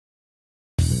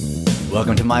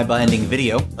Welcome to my binding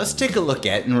video. Let's take a look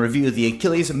at and review the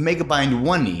Akiles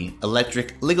Megabind1E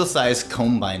electric legal size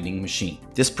comb binding machine.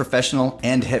 This professional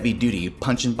and heavy duty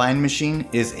punch and bind machine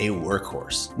is a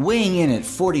workhorse. Weighing in at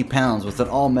 40 pounds with an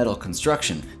all metal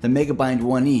construction, the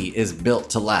Megabind1E is built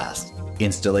to last.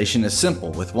 Installation is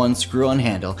simple with one screw on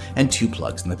handle and two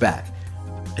plugs in the back.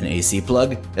 An AC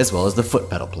plug as well as the foot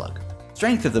pedal plug.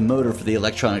 Strength of the motor for the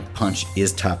electronic punch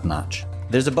is top notch.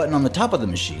 There's a button on the top of the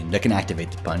machine that can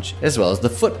activate the punch, as well as the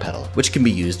foot pedal, which can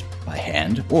be used by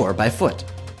hand or by foot.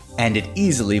 And it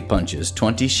easily punches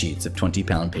 20 sheets of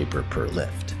 20-pound paper per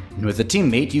lift. And with a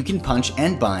teammate, you can punch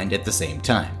and bind at the same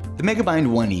time. The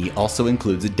Megabind1E also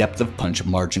includes a depth of punch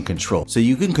margin control, so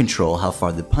you can control how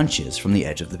far the punch is from the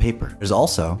edge of the paper. There's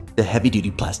also the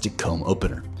heavy-duty plastic comb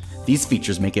opener. These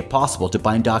features make it possible to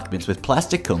bind documents with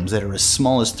plastic combs that are as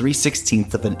small as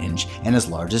 3/16 of an inch and as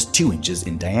large as 2 inches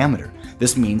in diameter.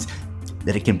 This means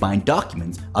that it can bind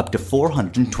documents up to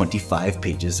 425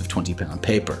 pages of 20-pound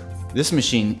paper. This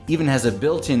machine even has a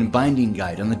built-in binding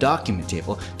guide on the document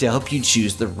table to help you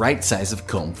choose the right size of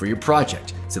comb for your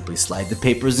project. Simply slide the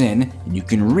papers in and you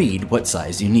can read what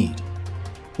size you need.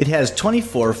 It has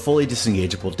 24 fully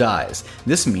disengageable dies.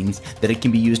 This means that it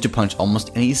can be used to punch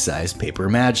almost any size paper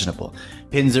imaginable.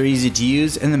 Pins are easy to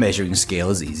use and the measuring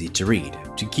scale is easy to read.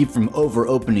 To keep from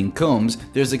over-opening combs,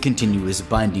 there's a continuous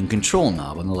binding control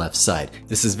knob on the left side.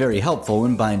 This is very helpful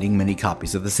when binding many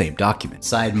copies of the same document.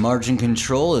 Side margin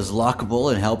control is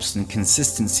lockable and helps in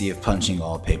consistency of punching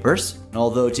all papers.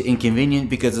 Although too inconvenient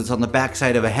because it's on the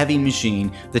backside of a heavy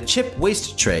machine, the chip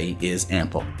waste tray is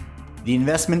ample. The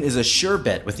investment is a sure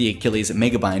bet with the Akiles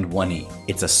Megabind1E.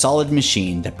 It's a solid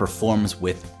machine that performs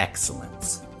with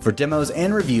excellence. For demos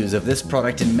and reviews of this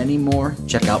product and many more,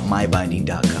 check out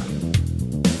MyBinding.com.